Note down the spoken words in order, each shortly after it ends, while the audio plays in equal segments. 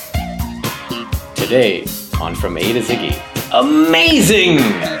Today on From A to Ziggy. Amazing!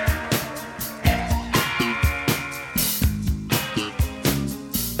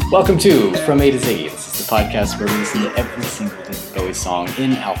 Welcome to From A to Ziggy. This is the podcast where we listen to every single David Bowie song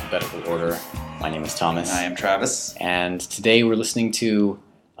in alphabetical order. My name is Thomas. I am Travis. And today we're listening to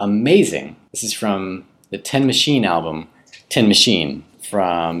Amazing. This is from the Tin Machine album, Tin Machine,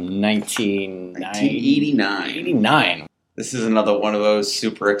 from 1989. This is another one of those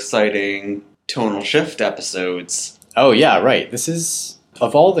super exciting tonal shift episodes. Oh yeah, right. This is,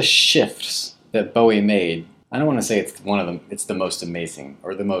 of all the shifts that Bowie made, I don't want to say it's one of them. It's the most amazing,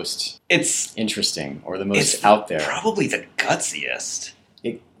 or the most interesting, or the most out there. Probably the gutsiest.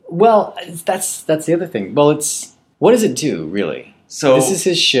 That's the other thing. Well, what does it do really? So this is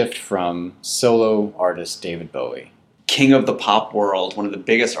his shift from solo artist David Bowie, king of the pop world, one of the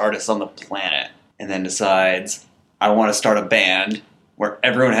biggest artists on the planet, and then decides, I want to start a band where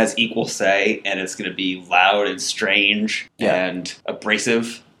everyone has equal say, and it's going to be loud and strange and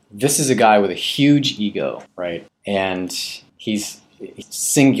abrasive. This is a guy with a huge ego, right? And he's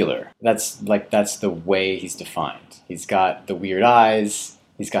singular. That's the way he's defined. He's got the weird eyes,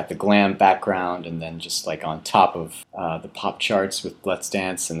 he's got the glam background, and then just like on top of the pop charts with Let's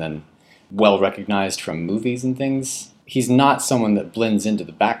Dance, and then well recognized from movies and things. He's not someone that blends into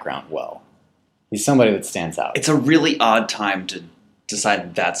the background well. He's somebody that stands out. It's a really odd time to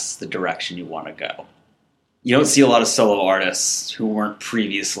decide that's the direction you want to go. You don't see a lot of solo artists who weren't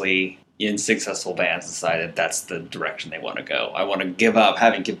previously in successful bands decided that's the direction they want to go. I want to give up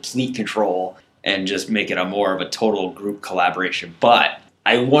having complete control and just make it a more of a total group collaboration. But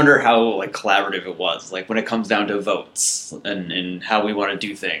I wonder how collaborative it was. Like when it comes down to votes and how we want to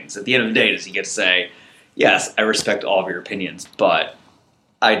do things. At the end of the day, does he get to say, yes, I respect all of your opinions, but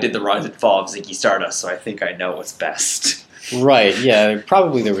I did the rise and fall of Ziggy Stardust, so I think I know what's best. Right, yeah.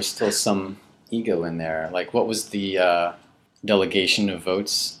 Probably there was still some ego in there. Like, what was the delegation of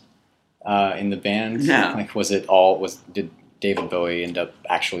votes in the band? Yeah. Did David Bowie end up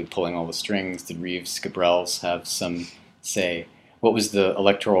actually pulling all the strings? Did Reeves Gabrels have some say? What was the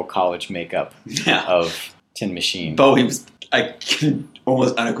electoral college makeup of Tin Machine? Bowie was, I can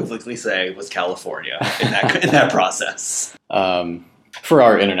almost unequivocally say, was California in that process. For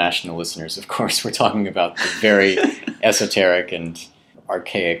our international listeners, of course, we're talking about the very esoteric and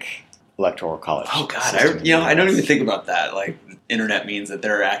archaic electoral college. Oh God, I don't even think about that. Like, internet means that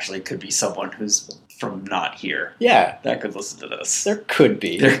there actually could be someone who's from not here. Yeah, that could listen to this. There could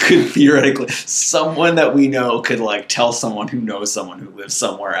be. There could theoretically someone that we know could tell someone who knows someone who lives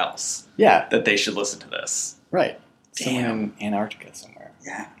somewhere else. Yeah, that they should listen to this. Right. Damn. Someone in Antarctica somewhere.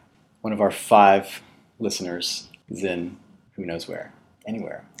 Yeah. One of our 5 listeners is in who knows where.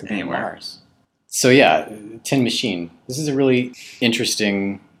 Anywhere. Could be Mars. So yeah, Tin Machine. This is a really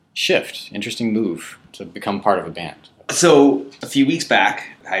interesting shift, interesting move to become part of a band. So a few weeks back,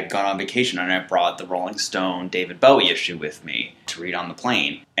 I had gone on vacation and I brought the Rolling Stone David Bowie issue with me to read on the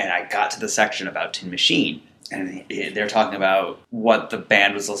plane. And I got to the section about Tin Machine, and they're talking about what the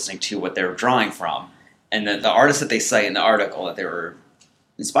band was listening to, what they were drawing from. And the artists that they cite in the article that they were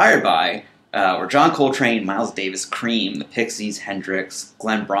inspired by were John Coltrane, Miles Davis, Cream, the Pixies, Hendrix,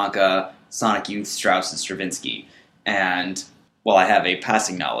 Glenn Branca, Sonic Youth, Strauss, and Stravinsky. And while I have a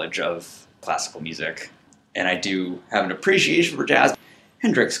passing knowledge of classical music, and I do have an appreciation for jazz,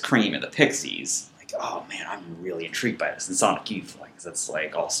 Hendrix, Cream, and the Pixies, oh man, I'm really intrigued by this. And Sonic Youth, that's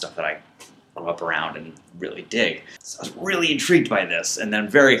all stuff that I grew up around and really dig. So I was really intrigued by this, and then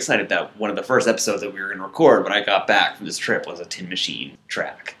very excited that one of the first episodes that we were going to record when I got back from this trip was a Tin Machine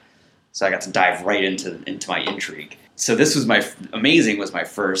track. So I got to dive right into my intrigue. So this was Amazing was my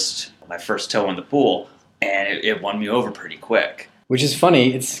first toe in the pool, and it won me over pretty quick. Which is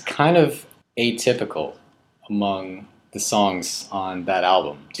funny. It's kind of atypical among the songs on that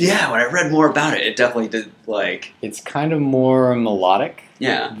album. Yeah, when I read more about it, it definitely did It's kind of more melodic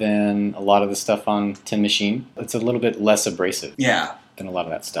than a lot of the stuff on Tin Machine. It's a little bit less abrasive than a lot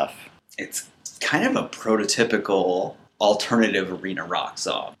of that stuff. It's kind of a prototypical alternative arena rock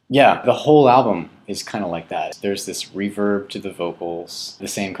song. Yeah, the whole album is kind of like that. There's this reverb to the vocals, the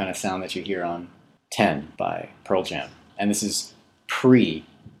same kind of sound that you hear on 10 by Pearl Jam. And this is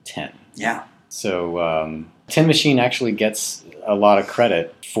pre-10. Yeah. So Tin Machine actually gets a lot of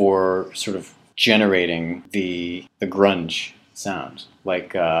credit for sort of generating the grunge sound.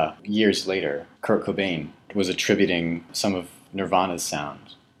 Years later, Kurt Cobain was attributing some of Nirvana's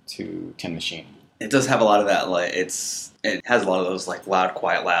sound to Tin Machine. It does have a lot of that, it has a lot of those, loud,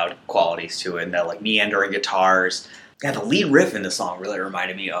 quiet, loud qualities to it, and that, meandering guitars. Yeah, the lead riff in the song really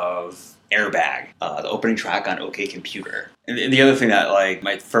reminded me of Airbag, the opening track on OK Computer. And the other thing that, like,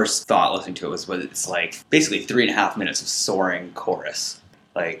 my first thought listening to it was it's, like, basically 3.5 minutes of soaring chorus.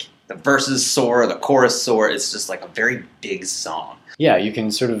 Like, the verses soar, the chorus soar. It's just, like, a very big song. Yeah, you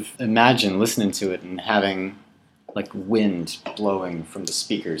can sort of imagine listening to it and having, like, wind blowing from the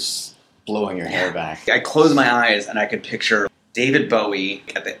speakers, blowing your hair back. I closed my eyes and I could picture David Bowie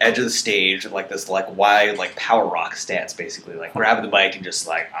at the edge of the stage with, like, this, like, wide, like, power rock stance, basically, like, grabbing the mic and just,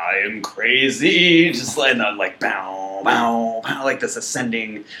 like, I am crazy, just like, and then, like, bow, bow, bow, like, this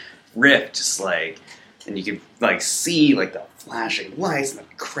ascending riff, just, like, and you could, like, see, like, the flashing lights and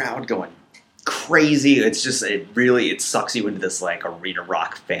the crowd going crazy. It's just, it sucks you into this, like, arena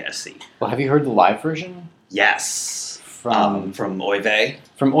rock fantasy. Well, have you heard the live version? Yes. From Oy Vey?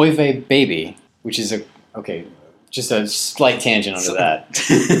 From Oy Vey Baby, which is just a slight tangent onto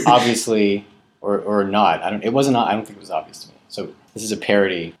that. Obviously, or not. I don't think it was obvious to me. So this is a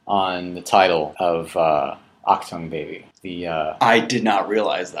parody on the title of Achtung Baby. I did not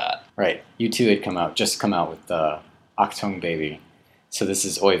realize that. Right. U2 had just come out with Achtung Baby. So this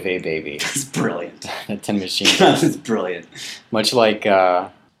is Oy Vey Baby. That's brilliant. The Tin Machine. That's brilliant. Much like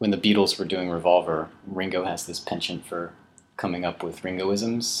when the Beatles were doing Revolver, Ringo has this penchant for coming up with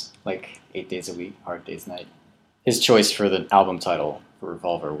Ringoisms, like 8 days a week, Hard Day's Night. His choice for the album title for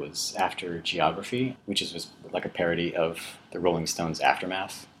Revolver was After Geography, which was like a parody of the Rolling Stones'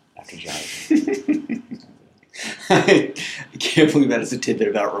 Aftermath, After Geography. I can't believe that is a tidbit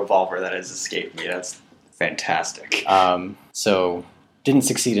about Revolver that has escaped me. That's fantastic. So, didn't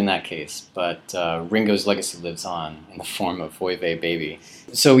succeed in that case, but Ringo's legacy lives on in the form of Oy Vey Baby.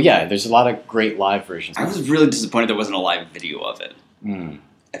 So yeah, there's a lot of great live versions. I was really disappointed there wasn't a live video of it.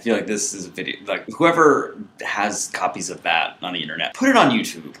 I feel like this is a video, like, whoever has copies of that on the internet, put it on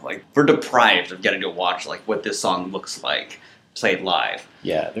YouTube. Like, we're deprived of getting to watch, like, what this song looks like played live.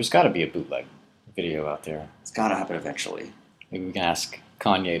 Yeah, there's got to be a bootleg video out there. It's got to happen eventually. Maybe we can ask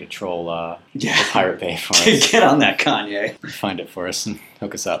Kanye to troll the Yeah. Pirate Bay for us. Get on that, Kanye. Find it for us and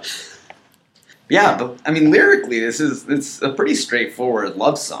hook us up. Yeah, but, I mean, lyrically, it's a pretty straightforward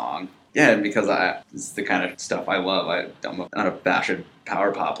love song. Yeah, because it's the kind of stuff I love. I'm not a bashed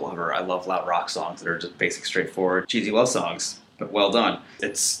power pop lover. I love loud rock songs that are just basic, straightforward, cheesy love songs, but well done.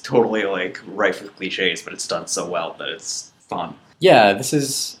 It's totally, like, rife with cliches, but it's done so well that it's fun. Yeah, it's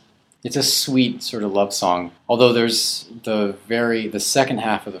a sweet sort of love song. Although there's the second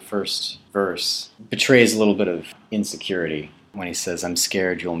half of the first verse betrays a little bit of insecurity when he says, "I'm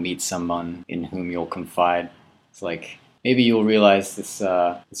scared you'll meet someone in whom you'll confide." It's like, maybe you'll realize this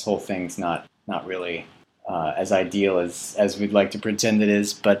whole thing's not really as ideal as we'd like to pretend it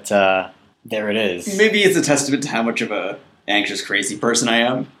is, but there it is. Maybe it's a testament to how much of a anxious, crazy person I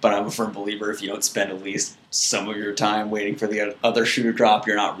am, but I'm a firm believer if you don't spend at least some of your time waiting for the other shoe to drop,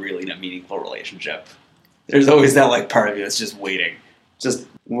 you're not really in a meaningful relationship. There's always that, like, part of you that's just waiting. Just,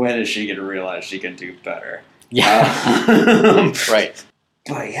 when is she going to realize she can do better? Yeah. Right.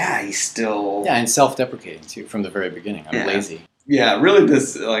 But yeah, he's still... Yeah, and self-deprecating, too, from the very beginning. I'm lazy. Yeah, really,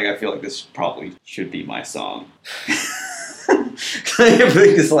 I feel like this probably should be my song. I have,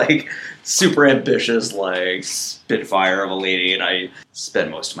 like, this, like, super ambitious, like, spitfire of a lady, and I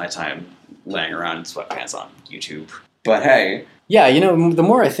spend most of my time laying around in sweatpants on YouTube. But hey. Yeah, the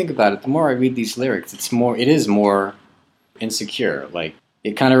more I think about it, the more I read these lyrics, it is more insecure. Like,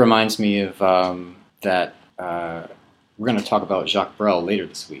 it kind of reminds me of that... we're going to talk about Jacques Brel later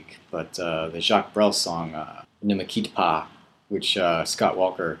this week, but the Jacques Brel song, Ne me quitte pas, which Scott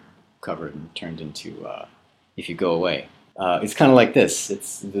Walker covered and turned into If You Go Away. It's kind of like this.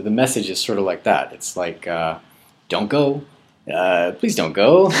 The message is sort of like that. It's like, don't go. Please don't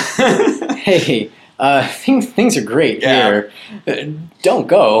go. Hey, things are great here. Don't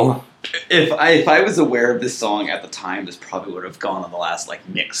go. If I was aware of this song at the time, this probably would have gone on the last, like,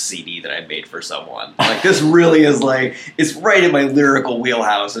 mix CD that I made for someone. Like, this really is, like, it's right in my lyrical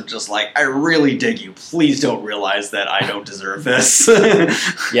wheelhouse of just, like, I really dig you. Please don't realize that I don't deserve this.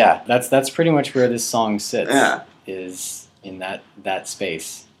 Yeah, that's pretty much where this song sits. Yeah. Is in that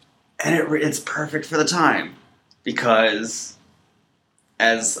space. And it's perfect for the time. Because,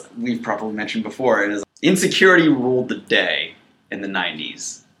 as we've probably mentioned before, insecurity ruled the day in the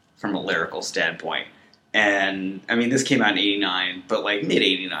 90s. From a lyrical standpoint. And, I mean, this came out in 89, but, like,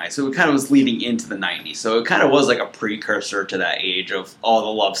 mid-89, so it kind of was leading into the 90s. So it kind of was, like, a precursor to that age of all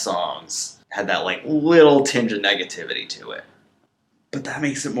the love songs. Had that, like, little tinge of negativity to it. But that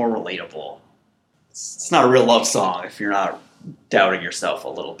makes it more relatable. It's not a real love song if you're not doubting yourself a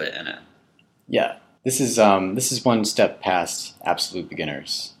little bit in it. Yeah. This is one step past Absolute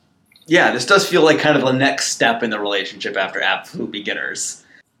Beginners. Yeah, this does feel like kind of the next step in the relationship after Absolute Beginners.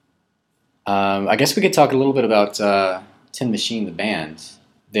 I guess we could talk a little bit about Tin Machine, the band.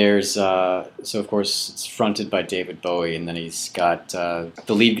 There's so of course it's fronted by David Bowie, and then he's got the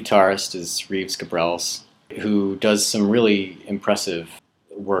lead guitarist is Reeves Gabrels, who does some really impressive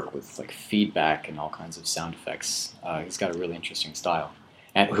work with like feedback and all kinds of sound effects. He's got a really interesting style,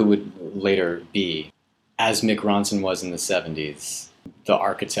 and who would later be, as Mick Ronson was in the '70s, the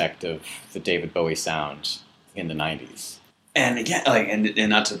architect of the David Bowie sound in the '90s. And again, like, and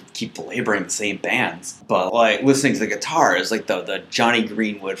not to keep belaboring the same bands, but like listening to the guitar is like the Johnny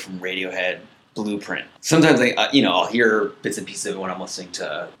Greenwood from Radiohead blueprint. Sometimes I'll hear bits and pieces of it when I'm listening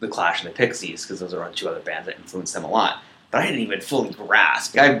to the Clash and the Pixies, because those are two other bands that influenced them a lot. But I didn't even fully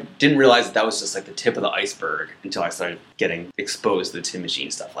grasp. I didn't realize that was just like the tip of the iceberg until I started getting exposed to the Tin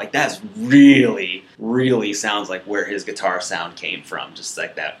Machine stuff. Like that's really, really sounds like where his guitar sound came from. Just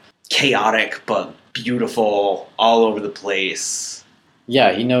like that chaotic but beautiful, all over the place.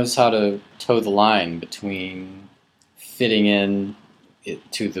 Yeah, he knows how to toe the line between fitting in it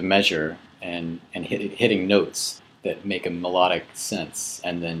to the measure and hitting notes that make a melodic sense,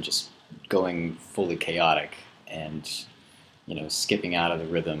 and then just going fully chaotic and skipping out of the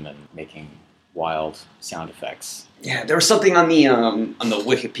rhythm and making wild sound effects. Yeah, there was something on the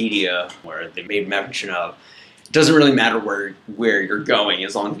Wikipedia where they made mention of it doesn't really matter where you're going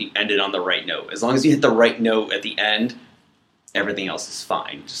as long as you ended on the right note. As long as you hit the right note at the end, everything else is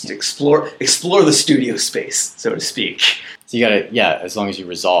fine. Just explore the studio space, so to speak. So you gotta, as long as you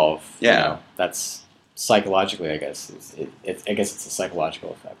resolve. Yeah, that's psychologically, I guess. I guess it's a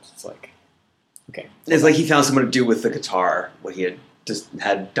psychological effect. It's like, okay. It's like he found someone to do with the guitar what he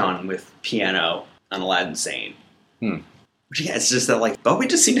had done with piano on Aladdin Sane. Yeah, it's just that, like, Bowie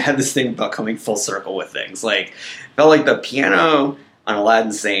just seemed to have this thing about coming full circle with things. Like, felt like the piano on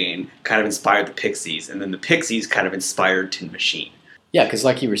Aladdin Sane kind of inspired the Pixies, and then the Pixies kind of inspired Tin Machine. Yeah, because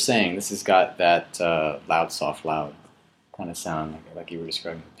like you were saying, this has got that loud, soft, loud kind of sound, like you were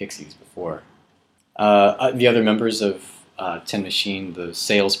describing the Pixies before. The other members of Tin Machine, the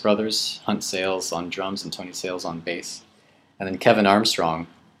Sales brothers, Hunt Sales on drums and Tony Sales on bass, and then Kevin Armstrong,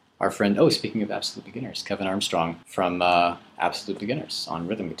 our friend, speaking of Absolute Beginners, Kevin Armstrong from Absolute Beginners on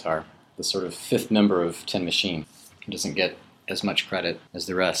rhythm guitar, the sort of fifth member of Tin Machine. He doesn't get as much credit as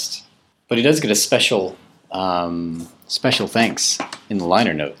the rest. But he does get a special thanks in the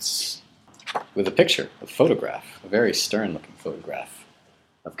liner notes with a picture, a photograph, a very stern-looking photograph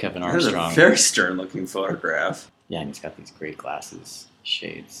of Kevin Armstrong. That is a very stern-looking photograph. Yeah, and he's got these great glasses,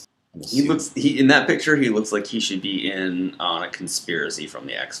 shades. In that picture, he looks like he should be in on a conspiracy from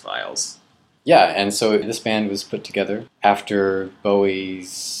the X-Files. Yeah, and so this band was put together after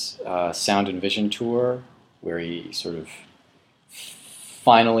Bowie's Sound and Vision tour, where he sort of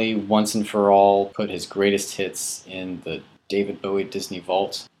finally, once and for all, put his greatest hits in the David Bowie Disney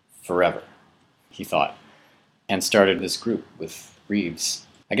Vault forever, he thought, and started this group with Reeves.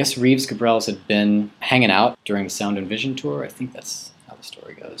 I guess Reeves Gabrels had been hanging out during the Sound and Vision tour. I think that's how the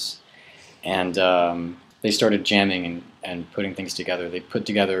story goes. And they started jamming and putting things together. They put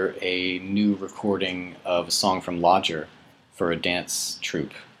together a new recording of a song from Lodger for a dance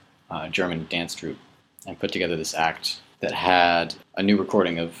troupe, a German dance troupe, and put together this act that had a new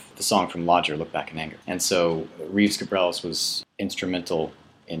recording of the song from Lodger, Look Back in Anger. And so Reeves Gabrels was instrumental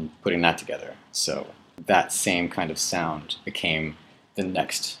in putting that together. So that same kind of sound became the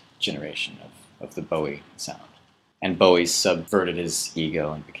next generation of the Bowie sound. And Bowie subverted his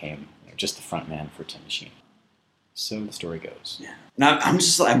ego and became just the front man for Tin Machine. So the story goes. Yeah. Now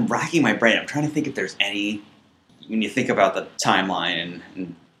I'm racking my brain. I'm trying to think if there's any, when you think about the timeline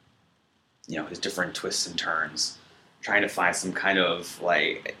and his different twists and turns, trying to find some kind of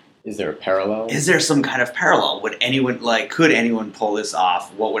like. Is there a parallel? Is there some kind of parallel? Could anyone pull this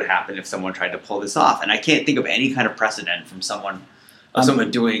off? What would happen if someone tried to pull this off? And I can't think of any kind of precedent from someone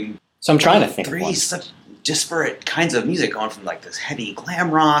doing. So I'm trying to think of three such disparate kinds of music, going from like this heavy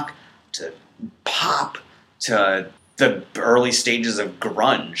glam rock to pop to the early stages of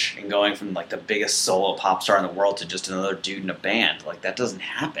grunge, and going from like the biggest solo pop star in the world to just another dude in a band. Like that doesn't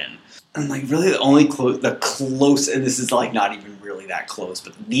happen. And like really the close, and this is like not even really that close,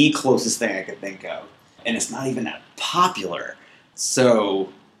 but the closest thing I could think of, and it's not even that popular.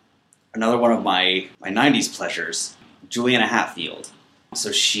 So another one of my 90s pleasures, Juliana Hatfield.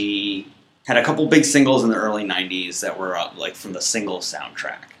 So she had a couple big singles in the early 90s that were like from the Singles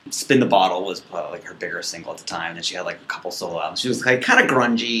soundtrack. Spin the Bottle was like her bigger single at the time, and then she had like a couple solo albums. She was like kind of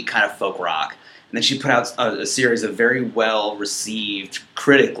grungy, kind of folk rock. And then she put out a series of very well-received,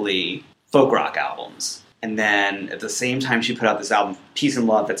 critically, folk rock albums. And then at the same time she put out this album, Peace and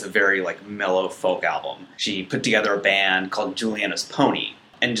Love, that's a very like mellow folk album. She put together a band called Juliana's Pony.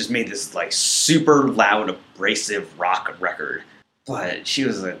 and just made this like super loud, abrasive rock record. But she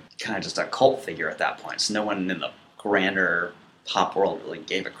was a kind of just a cult figure at that point, so no one in the grander pop world really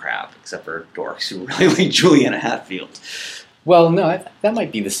gave a crap, except for dorks who really like Juliana Hatfield. Well, no, that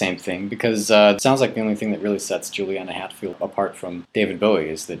might be the same thing, because it sounds like the only thing that really sets Juliana Hatfield apart from David Bowie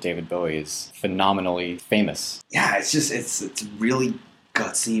is that David Bowie is phenomenally famous. Yeah, it's a really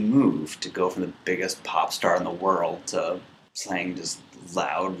gutsy move to go from the biggest pop star in the world to playing just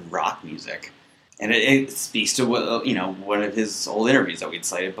loud rock music. And it speaks to what, one of his old interviews that we'd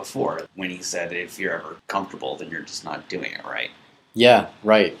cited before, when he said, if you're ever comfortable, then you're just not doing it right. Yeah,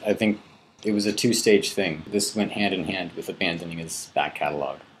 right. I think it was a two-stage thing. This went hand in hand with abandoning his back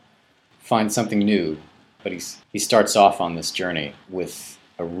catalog. Find something new, but he starts off on this journey with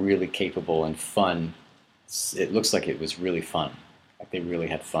a really capable and fun. It looks like it was really fun. Like they really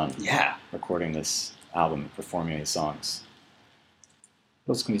had fun. Yeah. Recording this album, performing these songs.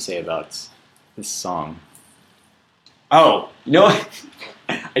 What else can we say about this song? Oh, you know what?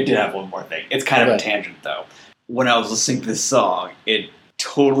 I did have one more thing. It's kind of a tangent, though. When I was listening to this song, it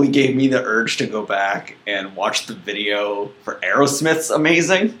totally gave me the urge to go back and watch the video for Aerosmith's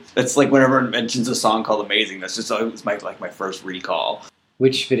Amazing. It's like whenever it mentions a song called Amazing, that's just always my first recall.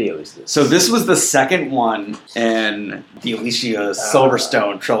 Which video is this? So this was the second one in the Alicia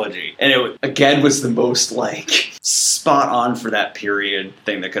Silverstone trilogy. And it, again, was the most, spot on for that period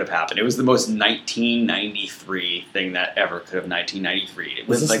thing that could have happened. It was the most 1993 thing that ever could have 1993. It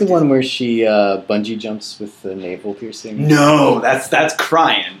was this the one where she bungee jumps with the navel piercing? No, that's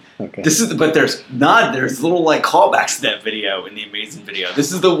Crying. Okay. But there's little, callbacks to that video in the Amazing video.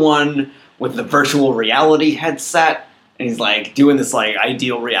 This is the one with the virtual reality headset. And he's doing this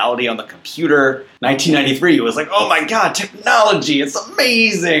ideal reality on the computer. 1993, it was oh my god, technology, it's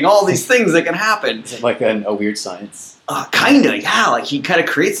amazing, all these things that can happen. Is it like a weird science? Kinda, yeah. He kind of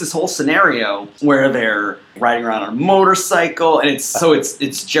creates this whole scenario where they're riding around on a motorcycle, and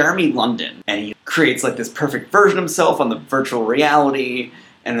it's Jeremy London, and he creates this perfect version of himself on the virtual reality.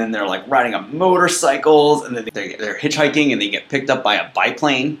 And then they're riding on motorcycles, and then they're hitchhiking, and they get picked up by a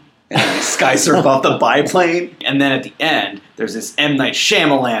biplane. And then they sky surf off the biplane. And then at the end, there's this M. Night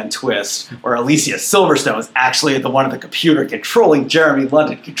Shyamalan twist where Alicia Silverstone is actually the one at the computer controlling Jeremy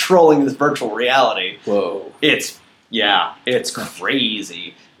London, controlling this virtual reality. Whoa. It's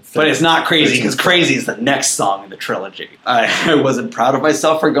crazy. But it's not crazy, because Crazy is the next song in the trilogy. I wasn't proud of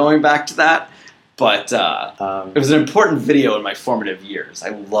myself for going back to that. But it was an important video in my formative years. I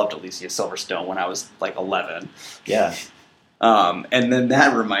loved Alicia Silverstone when I was 11. Yeah. And then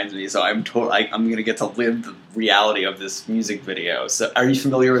that reminds me, so I'm going to get to live the reality of this music video. So are you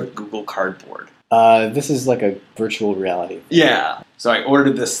familiar with Google Cardboard? This is a virtual reality thing. Yeah. So I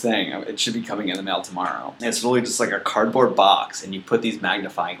ordered this thing. It should be coming in the mail tomorrow. And it's really just a cardboard box, and you put these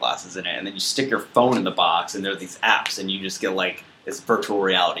magnifying glasses in it, and then you stick your phone in the box, and there are these apps, and you just get this virtual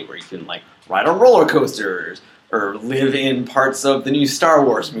reality where you can ride on roller coasters, or live in parts of the new Star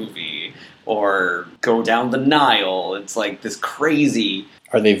Wars movie, or go down the Nile. It's this crazy...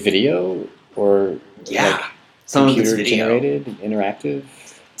 Are they video or some of it's computer video. generated, interactive?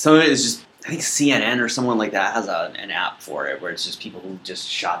 Some of it is just, I think CNN or someone like that has an app for it where it's just people who just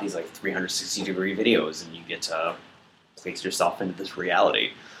shot these 360 degree videos, and you get to place yourself into this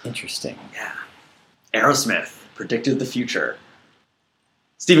reality. Interesting. Yeah. Aerosmith predicted the future.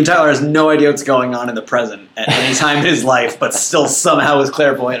 Steven Tyler has no idea what's going on in the present at any time in his life, but still somehow is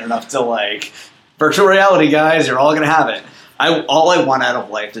clairvoyant enough to virtual reality, guys, you're all going to have it. All I want out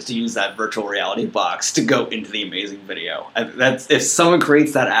of life is to use that virtual reality box to go into the Amazing video. If someone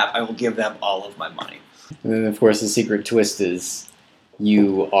creates that app, I will give them all of my money. And then, of course, the secret twist is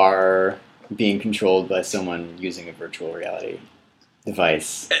you are being controlled by someone using a virtual reality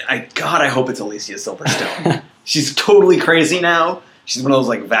device. God, I hope it's Alicia Silverstone. She's totally crazy now. She's one of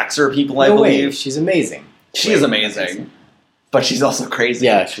those vaxxer people, I believe. Wait, she's amazing. She is amazing. But she's also crazy.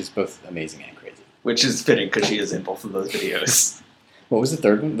 Yeah, she's both amazing and crazy. Which is fitting, because she is in both of those videos. What was the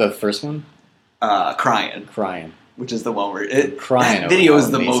third one? The first one? Crying. Crying. Which is the one where... Crying. That video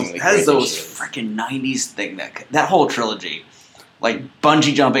is the most... has those shit. freaking 90s thing, that whole trilogy.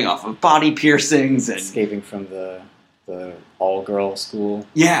 Bungee jumping off of body piercings and... Escaping from the all-girl school.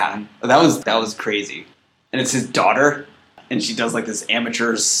 Yeah. That was crazy. And it's his daughter... And she does this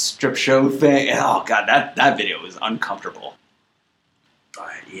amateur strip show thing. And, oh god, that video is uncomfortable.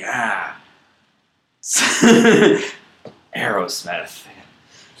 But yeah. Aerosmith.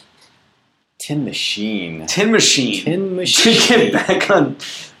 Tin Machine. Tin Machine. Tin Machine. To get back on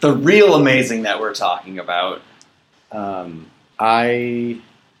the real Amazing that we're talking about. I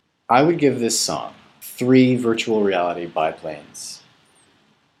would give this song 3 virtual reality biplanes.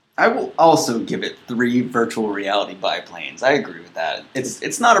 I will also give it 3 virtual reality biplanes. I agree with that.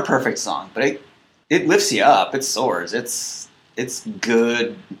 It's not a perfect song, but it lifts you up. It soars. It's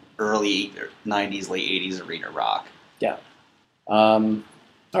good early 90s, late 80s arena rock. Yeah. All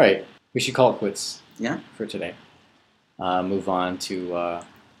right. We should call it quits. Yeah. For today. Move on to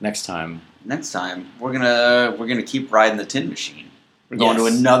next time. Next time we're gonna keep riding the Tin Machine. We're going to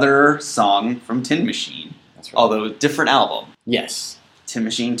Yes. another song from Tin Machine, That's right. although different album. Yes. Tin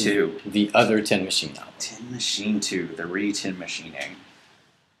Machine 2. The other Tin Machine album. Tin Machine 2, the re-Tin Machining.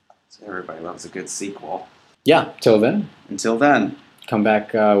 So everybody loves a good sequel. Yeah. Till then, Until then, come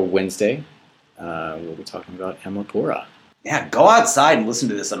back Wednesday. We'll be talking about Amakura. yeah, go outside and listen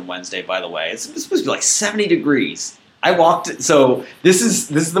to this on Wednesday, by the way. It's supposed to be like 70 degrees. I walked, so this is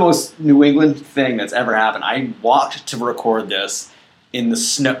the most New England thing that's ever happened. I walked to record this in the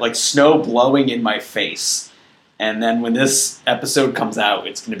snow, like snow blowing in my face. And then when this episode comes out,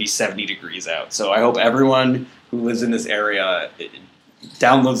 it's going to be 70 degrees out. So I hope everyone who lives in this area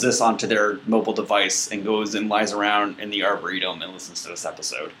downloads this onto their mobile device and goes and lies around in the Arboretum and listens to this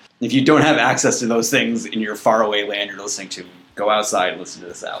episode. If you don't have access to those things in your faraway land you're listening to, go outside and listen to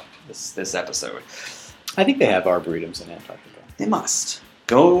this episode. I think they have arboretums in Antarctica. They must.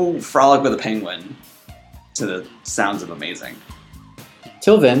 Go frolic with a penguin to the sounds of amazing.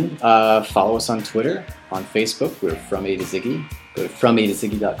 Till then, follow us on Twitter, on Facebook. We're From A to Ziggy. Go to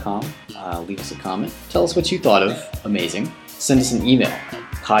FromAtoZiggy.com. Leave us a comment. Tell us what you thought of Amazing. Send us an email,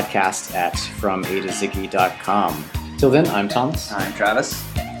 podcast@FromAtoZiggy.com. Till then, I'm Thomas. I'm Travis.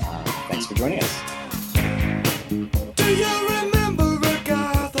 Thanks for joining us. Do you remember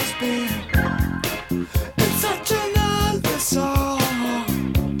Agatha's Beer? It's such an Elvis song.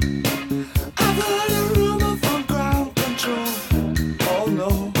 I've heard a rumor from ground control. Oh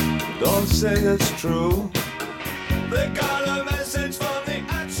no, don't say it's true.